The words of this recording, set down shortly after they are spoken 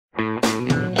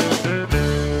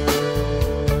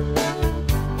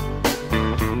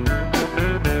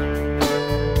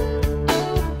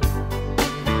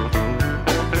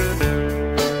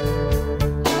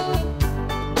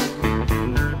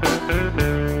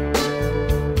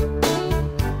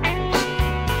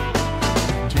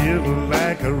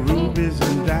like a rubies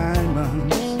and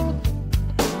diamonds.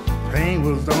 Pain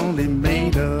was only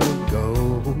made of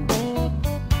gold,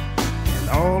 and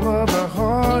all of the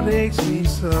heartaches we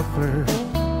suffered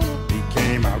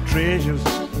became our treasures,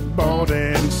 bought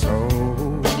and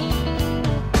sold.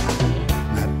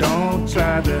 Now don't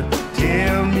try to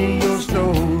tell me your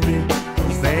story,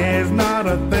 'cause there's not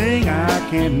a thing I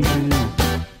can do.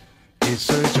 It's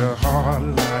such a hard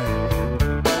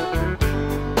life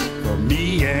for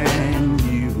me and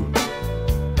you.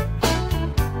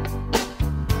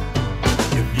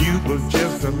 If you was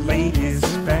just the latest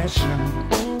fashion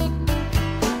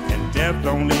and death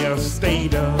only a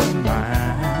state of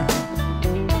mind,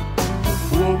 the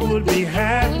poor would be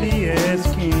happy as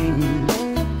kings,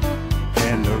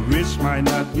 and the rich might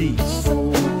not be so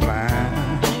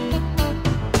blind.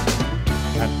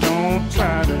 Now don't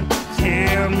try to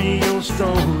tell me your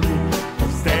story,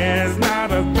 'cause there's not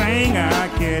a thing I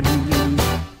can do.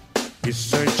 It's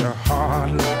such a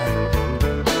hard life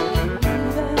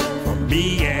for me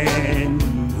and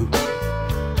you.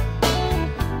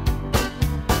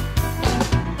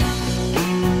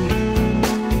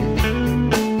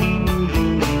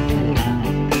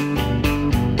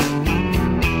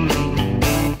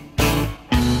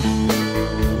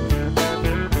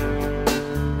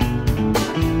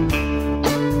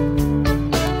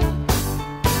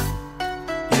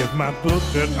 My book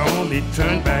could only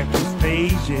turn back its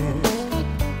pages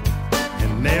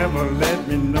and never let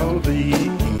me know the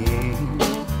end.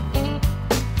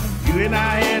 You and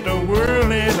I had the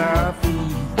world at our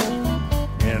feet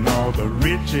and all the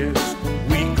riches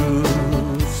we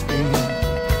could spend.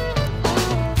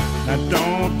 Now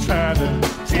don't try to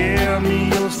tell me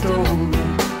your story,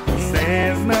 'cause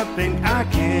there's nothing I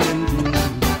can do.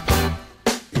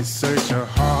 It's such a